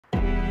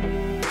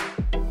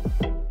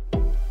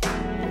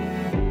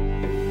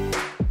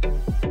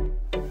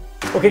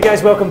Okay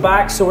guys, welcome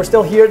back. So we're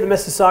still here at the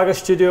Mississauga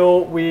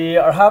studio. We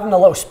are having a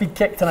little speed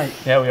kick tonight.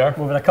 Yeah, we are.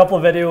 We've had a couple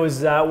of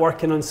videos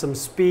working on some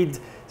speed,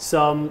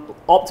 some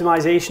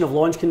optimization of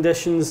launch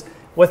conditions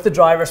with the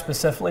driver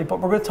specifically, but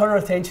we're going to turn our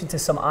attention to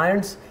some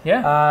irons.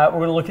 Yeah. We're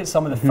going to look at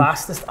some of the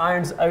fastest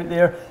irons out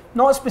there,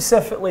 not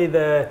specifically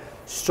the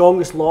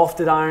strongest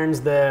lofted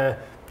irons, the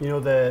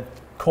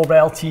Cobra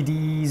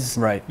LTDs,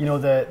 right?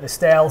 The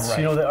stealths,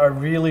 right. that are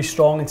really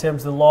strong in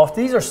terms of the loft.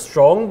 These are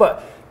strong,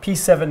 but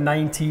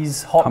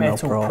P790s, Hot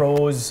Metal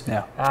Pros.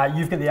 Yeah.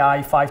 You've got the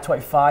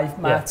i525,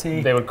 Matty.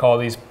 Yeah. They would call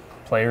these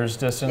players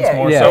distance Yeah,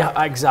 more yeah. so.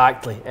 Yeah,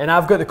 exactly. And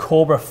I've got the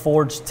Cobra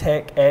Forge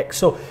Tech X.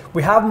 So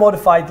we have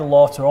modified the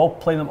lot. We're all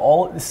playing them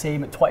all at the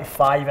same at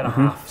 25 and a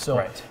half. So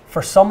right.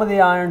 For some of the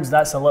irons,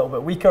 that's a little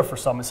bit weaker. For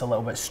some, it's a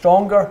little bit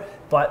stronger.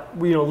 But at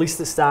least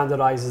it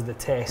standardizes the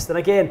test. And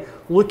again,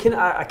 looking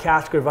at a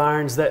category of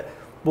irons that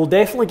will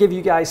definitely give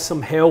you guys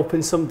some help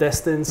and some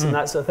distance and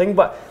that sort of thing.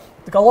 But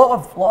like a lot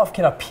of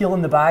kind of peel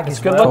in the bag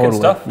as well. It's good looking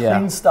stuff.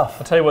 Clean stuff.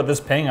 I'll tell you what, this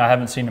Ping I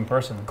haven't seen in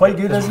person. Quite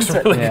good, isn't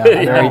it? Really Yeah,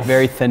 good.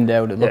 very thinned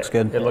out. It looks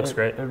good. It looks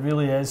great. It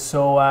really is.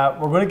 So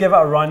we're going to give it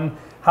a run.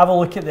 Have a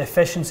look at the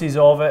efficiencies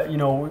of it.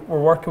 We're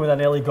working with an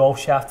LA Golf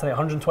shaft tonight,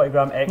 120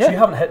 gram X. Yeah. You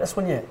haven't hit this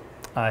one yet,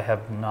 I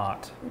have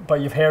not. but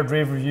you've heard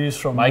rave reviews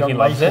from Mikey young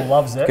loves Michael it.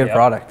 loves it. Good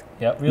product.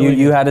 Yep. Really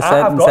You good. had a set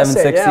I've in got a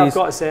set, 760s. Yeah, I've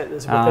got a set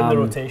that's within the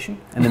rotation.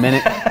 And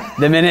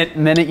the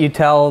minute you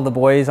tell the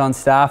boys on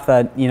staff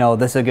that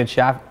this is a good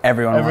shaft,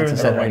 everyone wants to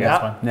sit right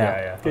now.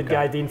 Yeah. Good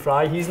guy, Dean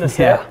Fry. He's in the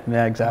set.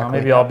 Yeah, exactly.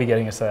 Maybe I'll be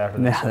getting a set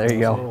after this. Yeah, there you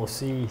go. So we'll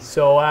see.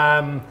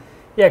 So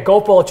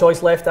golf ball of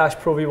choice, Left Ash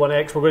Pro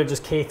V1X. We're going to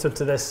just cater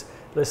to this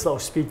little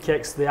speed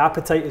kicks. The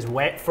appetite is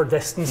wet for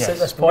distance at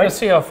this We're going point. to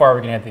see how far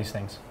we can hit these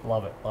things.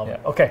 Love it. Yeah.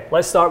 Okay,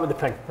 let's start with the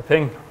Ping. The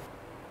Ping.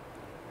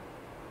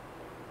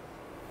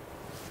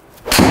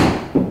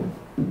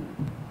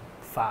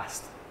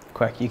 Fast.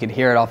 Quick, you could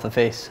hear it off the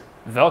face.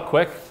 Felt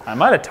quick. I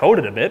might have towed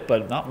it a bit,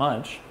 but not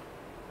much.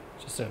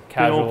 Just a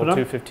casual opener.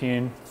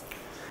 215.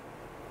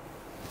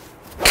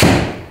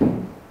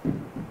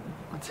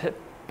 Let's hit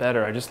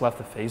better. I just left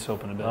the face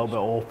open a bit. A little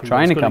bit open.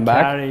 Trying It's to gonna come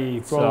back. carry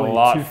It's a probably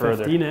lot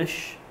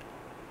 215-ish.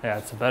 Yeah,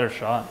 it's a better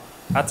shot.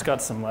 That's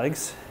got some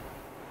legs.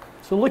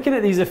 So looking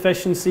at these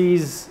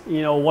efficiencies,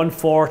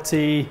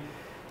 140,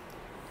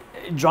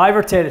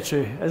 driver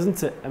territory,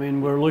 isn't it? I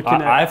mean, we're looking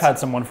at... I've had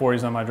some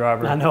 140s on my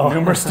driver I know.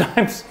 numerous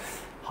times.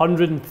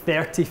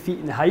 130 feet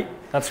in height.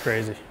 That's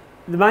crazy.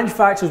 The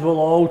manufacturers will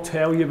all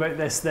tell you about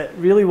this, that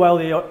really while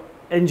they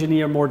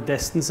engineer more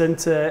distance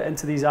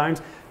into these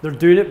irons, they're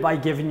doing it by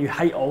giving you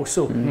height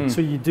also.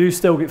 So you do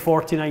still get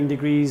 49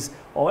 degrees,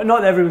 or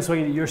not everyone's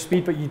swinging at your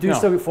speed, but you do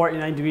still get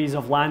 49 degrees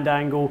of land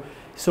angle.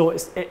 So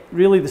it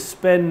really, the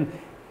spin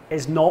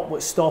is not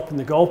what's stopping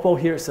the golf ball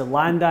here, it's the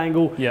land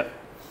angle. Yep.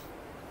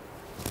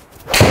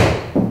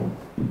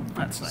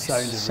 That's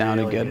nice.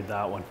 Sounded really good.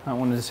 that one. That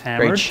one is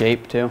hammered. Great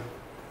shape too.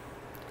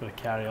 Going to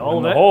carry all In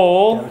of the it.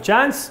 hole. Have a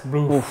chance.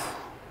 Oof.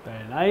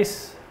 Very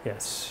nice.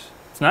 Yes.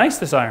 It's nice,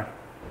 this iron.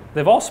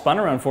 They've all spun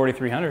around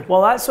 4,300.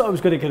 Well, that's what I was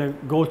going to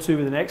go to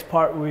with the next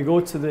part when we go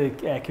to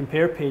the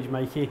compare page,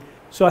 Mikey.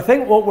 So I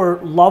think what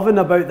we're loving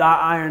about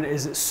that iron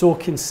is it's so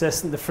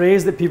consistent. The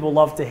phrase that people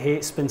love to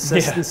hate,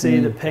 spinsistency,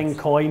 the Ping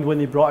coined when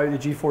they brought out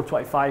the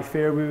G425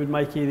 fairway with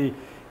Mikey.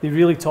 They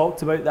really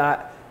talked about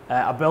that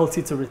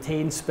ability to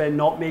retain spin,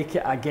 not make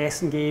it a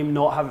guessing game,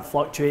 not have it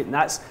fluctuate. And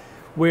that's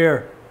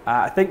where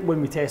I think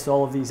when we test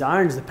all of these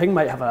irons, the Ping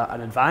might have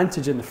an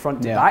advantage in the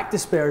front to back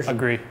dispersion.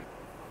 Agree.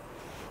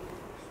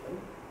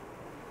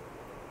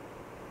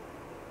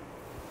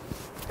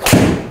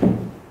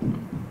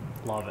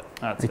 Love it.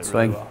 That's Great it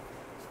swing. really well.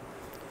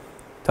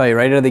 Tell you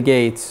right out of the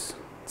gates,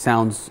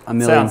 sounds a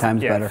million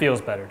times better. It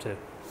feels better too.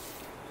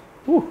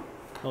 Woo.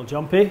 Little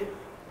jumpy.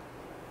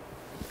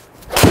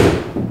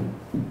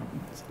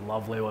 It's a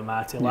lovely one,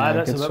 Matty. Yeah,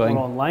 That's a good bit swing.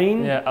 more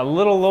online. Yeah, a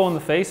little low in the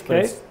face, but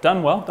it's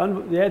done well.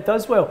 Yeah, it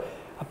does well.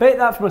 I bet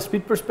that from a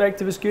speed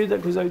perspective is good.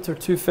 That goes out to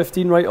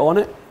 215 right on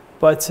it.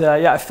 But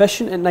yeah,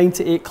 efficient at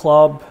 98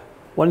 club,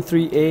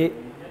 138.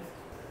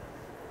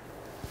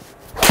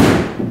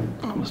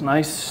 That was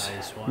nice.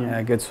 Nice one.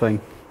 Yeah, good swing.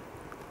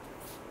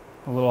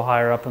 A little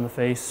higher up in the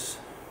face.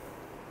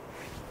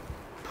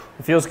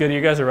 It feels good.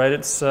 You guys are right.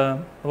 It's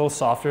a little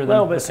softer A than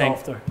little the bit Ping.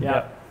 softer,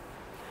 yeah.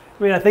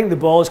 I mean, I think the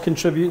ball is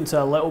contributing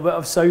to a little bit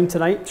of sound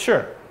tonight.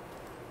 Sure.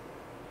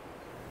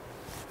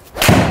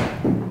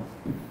 That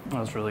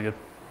was really good.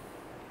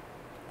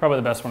 Probably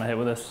the best one I hit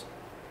with this.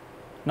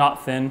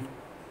 Not thin,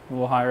 a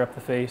little higher up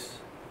the face.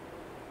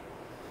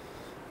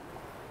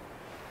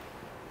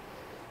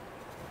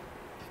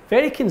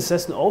 Very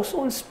consistent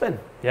also on spin.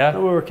 Yeah.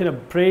 We were kind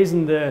of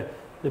praising the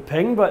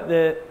Ping, but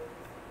the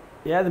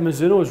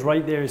Mizuno is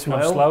right there as No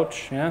well.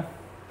 slouch, yeah.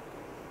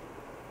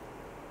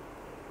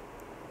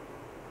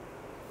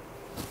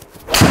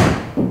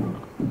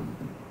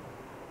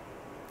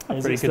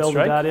 Is Pretty it good still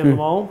strike. the daddy of them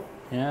all?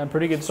 Yeah,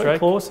 pretty good Quite strike.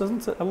 close,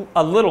 isn't it?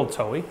 A little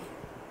toey,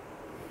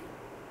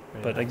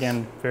 Very but nice.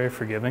 again, very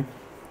forgiving.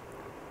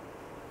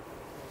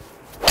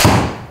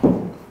 A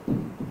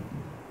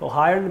little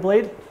higher in the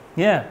blade.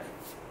 Yeah.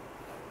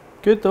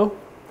 Good though.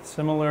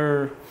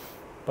 Similar,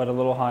 but a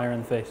little higher in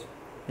the face.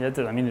 Yeah, it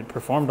did. I mean, it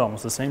performed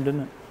almost the same,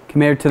 didn't it?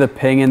 Compared to the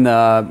Ping and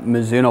the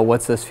Mizuno,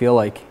 what's this feel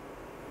like?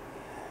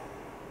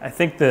 I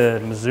think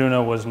the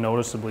Mizuno was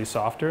noticeably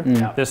softer.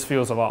 Yeah. This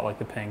feels a lot like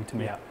the Ping to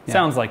me. Yeah.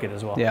 Sounds like it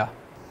as well. Yeah,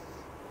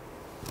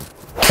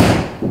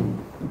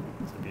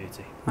 It's a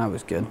beauty. that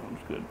was good. That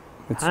was good.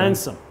 Good swing.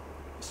 Handsome.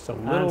 Just a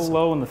little Handsome.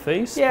 low in the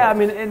face. Yeah, I but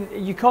mean,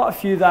 and you caught a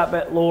few that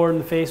bit lower in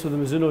the face with the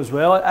Mizuno as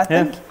well. I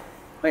think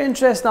quite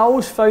interesting. I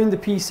always found the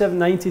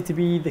P790 to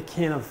be the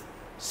kind of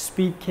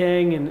speed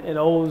king and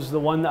always the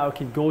one that I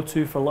could go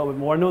to for a little bit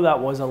more. I know that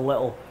was a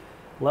little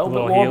bit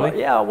more, Healy. but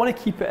yeah, I want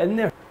to keep it in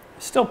there.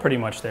 Still pretty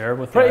much there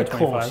with Pretty the I-25s.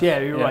 close. Yeah,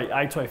 you're right.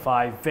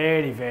 I-25,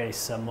 very, very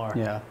similar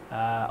Yeah.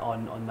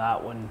 on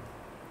that one,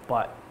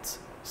 but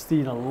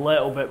Steven a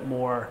little bit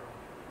more.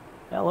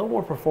 Yeah, a little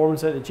more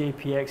performance out of the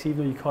JPX,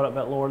 even though you caught it a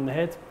bit lower in the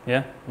head.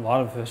 Yeah, a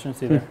lot of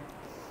efficiency there.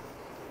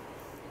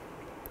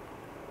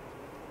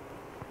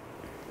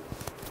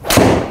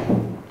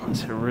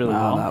 That's really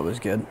Wow, well. that was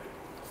good.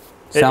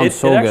 It- Sounds it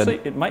so good.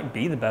 actually, it might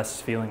be the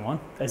best feeling one.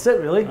 Is it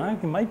really? I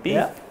think it might be.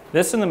 Yeah.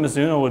 This and the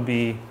Mizuno would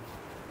be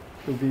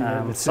Would be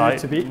the two side-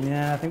 to beat.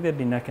 Yeah, I think they'd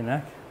be neck and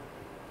neck.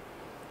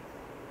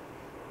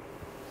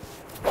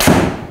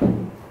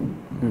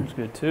 It's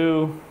good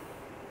too.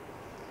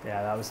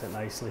 Yeah, that was hit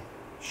nicely.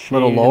 Shade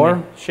Little in lower?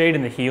 the- shade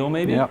in the heel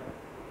maybe. Yep.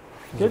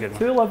 This is a Good, good one.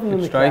 211 in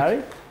Good the strike.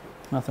 carry.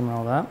 Nothing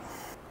wrong with that.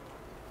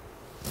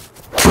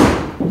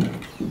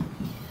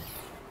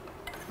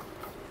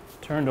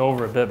 Turned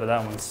over a bit, but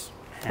that one's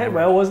Hit hammered.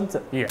 well, wasn't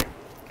it? Yeah,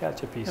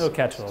 Catch a piece. it'll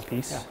catch a little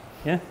piece.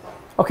 Yeah.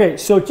 Okay,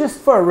 so just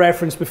for a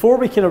reference, before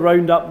we kind of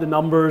round up the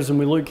numbers and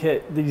we look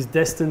at these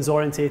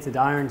distance-orientated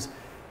irons,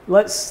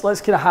 let's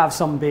kind of have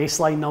some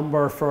baseline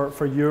number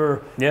for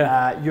your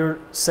your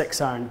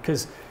 6-iron,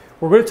 because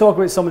we're going to talk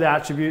about some of the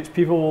attributes.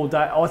 People will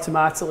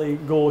automatically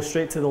go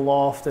straight to the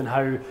loft and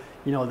how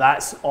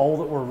that's all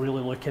that we're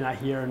really looking at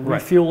here, and we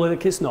Right. feel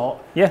like it's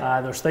not.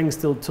 Yeah. There's things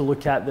to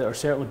look at that are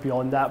certainly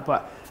beyond that,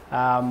 but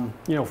a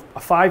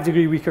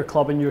 5-degree weaker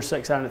club in your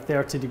 6-iron at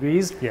 30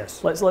 degrees.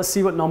 Yes. Let's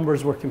see what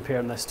numbers we're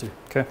comparing this to.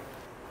 Okay.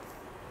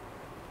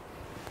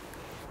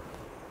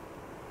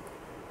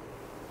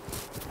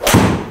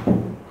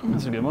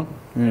 That's a good one.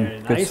 Very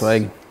Good nice.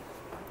 swing.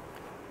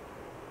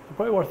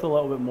 Probably worth a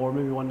little bit more,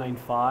 maybe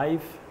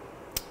 195.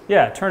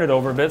 Yeah, turn it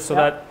over a bit so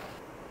Yeah. that.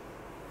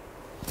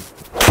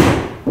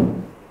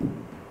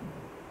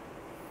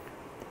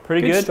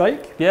 Pretty good.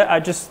 Strike. Yeah, I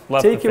just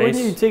left Take the it, face.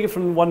 wouldn't you? Take it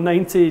from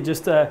 190,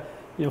 just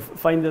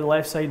find the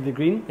left side of the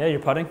green. Yeah, you're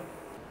putting.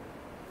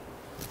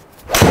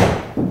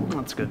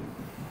 That's good.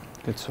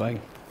 Good swing.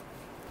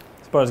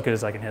 It's about as good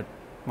as I can hit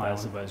my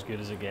That's own. about as good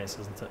as it gets,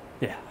 isn't it?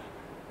 Yeah.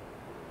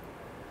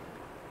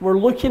 We're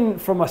looking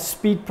from a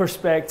speed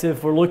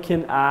perspective, we're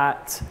looking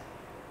at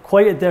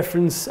quite a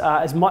difference,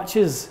 as much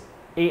as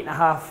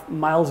 8.5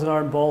 miles an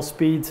hour in ball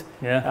speed.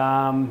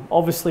 Yeah.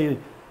 Obviously,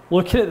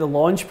 looking at the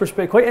launch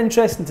perspective, quite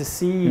interesting to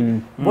see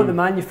what the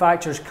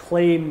manufacturers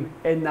claim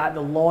in that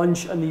the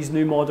launch on these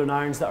new modern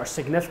irons that are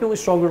significantly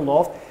stronger in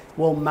loft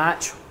will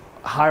match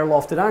higher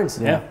lofted irons.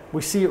 Yeah.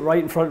 We see it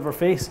right in front of our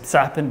face. It's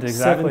happened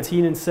exactly.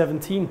 17 and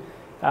 17.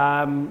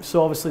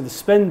 So obviously the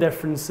spin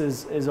difference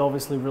is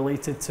obviously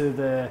related to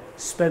the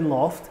spin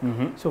loft.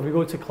 Mm-hmm. So if we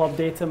go to club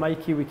data,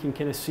 Mikey, we can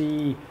kind of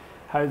see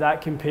how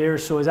that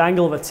compares. So his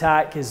angle of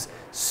attack is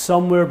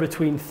somewhere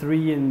between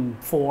 3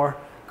 and 4,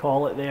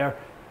 call it there.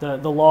 The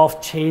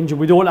loft change, and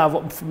we don't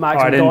have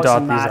maximum didn't dots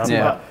dot and these mats, up.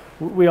 Yeah.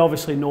 but we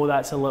obviously know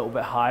that's a little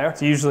bit higher.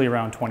 It's usually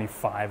around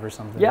 25 or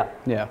something.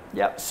 Yep. Yeah.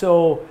 Yep.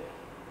 So,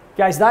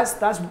 guys, that's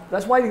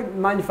why the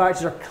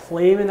manufacturers are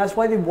claiming. That's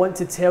why they want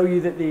to tell you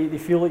that they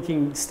feel they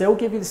can still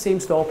give you the same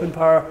stopping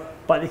power,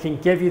 but they can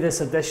give you this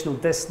additional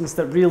distance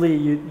that really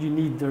you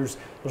need. There's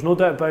no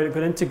doubt about it.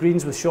 Going into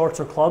greens with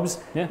shorter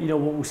clubs, Yeah.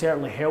 will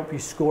certainly help you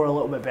score a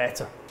little bit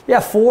better. Yeah,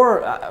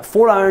 four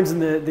irons in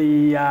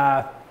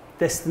the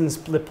distance,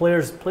 the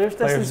players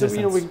distance.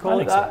 distance. We can call I it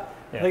think that. so.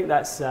 Yeah. I think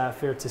that's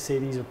fair to say.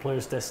 These are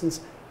players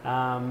distance.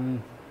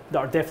 That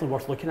are definitely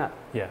worth looking at.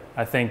 Yeah,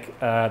 I think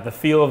the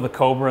feel of the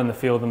Cobra and the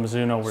feel of the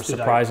Mizuno were Stood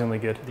out. surprisingly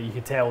good. You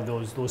could tell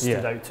those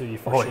stood out to you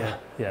for Oh sure.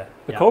 yeah.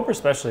 The Yeah. Cobra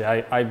especially.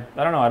 I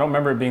don't know. I don't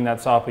remember it being that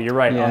soft, but you're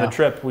right. On Yeah. the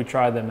trip we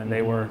tried them and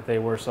they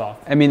were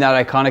soft. I mean,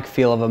 that iconic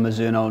feel of a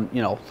Mizuno,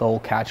 the whole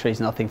catchphrase,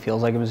 nothing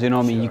feels like a Mizuno.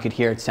 I mean, you could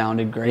hear it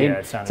sounded great. Yeah,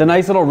 it sounded It's a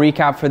nice little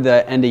recap for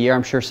the end of year.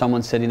 I'm sure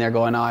someone's sitting there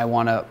going, I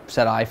want a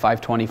set of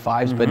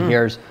I-525s, but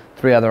here's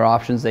 3 other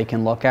options they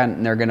can look at,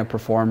 and they're going to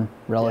perform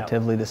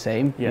relatively the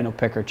same. Yeah.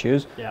 Pick or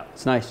choose. Yeah.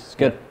 It's nice. It's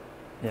good.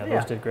 Yeah, Yeah.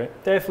 those did great.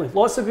 Definitely.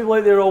 Lots of people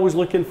out there are always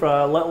looking for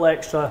a little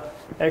extra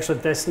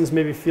distance,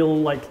 maybe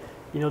feeling like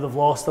they've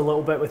lost a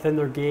little bit within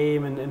their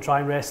game and try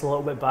and wrestle a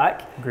little bit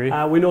back. Agree.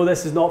 We know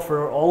this is not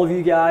for all of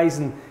you guys,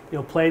 and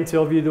plenty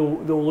of you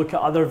they'll look at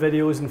other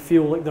videos and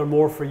feel like they're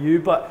more for you.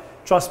 But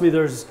trust me,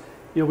 there's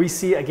we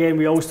see it again.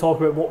 We always talk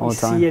about what All we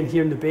the time. see in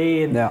here in the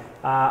bay, and Yeah.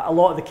 a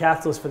lot of the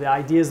catalyst for the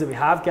ideas that we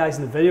have, guys,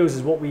 in the videos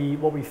is what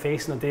we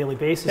face on a daily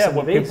basis. Yeah, in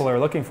what the bays. people are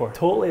looking for.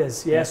 Totally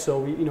is, yeah. So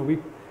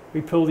we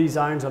we pull these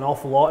irons an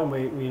awful lot, and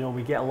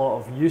we get a lot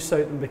of use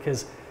out of them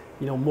because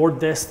more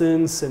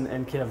distance and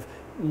kind of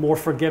more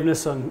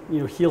forgiveness on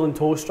heel and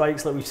toe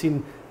strikes. Like we've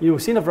seen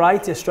a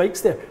variety of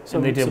strikes there.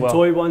 Some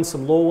toy ones,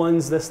 some low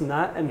ones, this and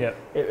that, and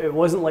it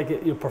wasn't like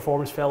your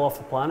performance fell off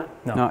the planet.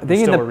 No, I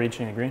think still were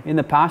reaching a green. In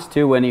the past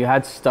too, when you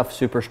had stuff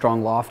super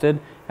strong lofted,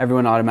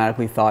 everyone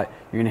automatically thought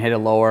you're going to hit it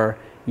lower.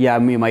 Yeah,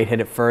 we might hit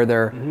it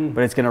further,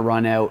 but it's going to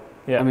run out.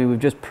 Yeah. I mean, we've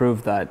just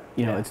proved that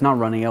it's not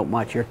running out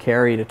much. Your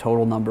carry to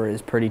total number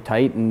is pretty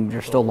tight, and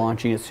you're still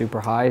launching it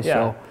super high. Yeah,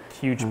 so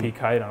huge peak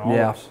height on all of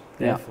us.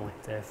 Definitely.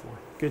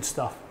 Good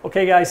stuff.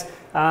 Okay, guys.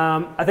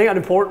 I think an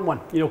important one.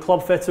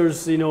 Club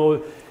fitters.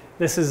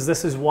 This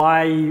is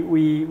why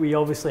we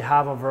obviously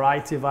have a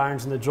variety of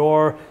irons in the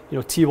drawer.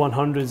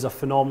 T100 is a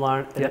phenomenal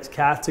iron in its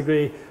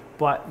category,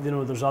 but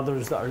there's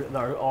others that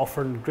are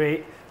offering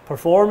great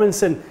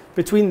performance, and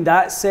between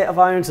that set of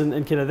irons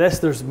and kind of this,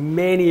 there's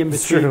many in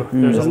between.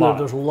 There's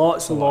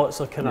lots and lots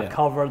of kind of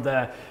cover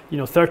the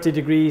 30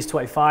 degrees,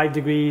 25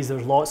 degrees.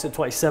 There's lots at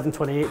 27,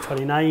 28,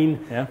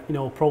 29.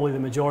 Probably the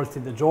majority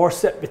of the drawer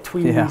sit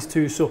between these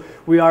two. So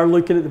we are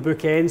looking at the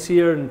bookends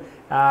here, and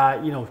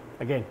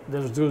again,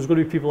 there's going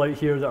to be people out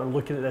here that are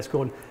looking at this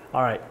going,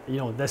 all right,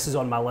 this is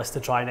on my list to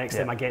try next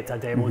time I get to a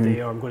demo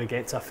day, or I'm going to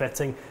get to a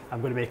fitting. I'm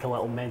going to make a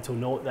little mental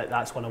note that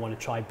that's what I want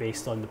to try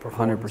based on the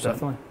performance. 100%.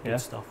 Definitely. Good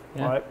stuff.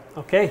 All right.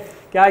 Okay,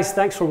 guys,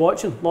 thanks for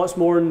watching. Lots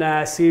more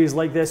in series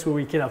like this where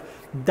we kind of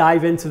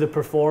dive into the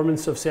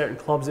performance of certain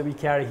clubs that we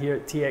carry here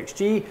at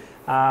TXG.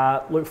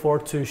 Look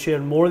forward to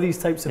sharing more of these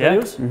types of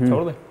videos.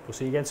 Totally. We'll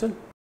see you again soon.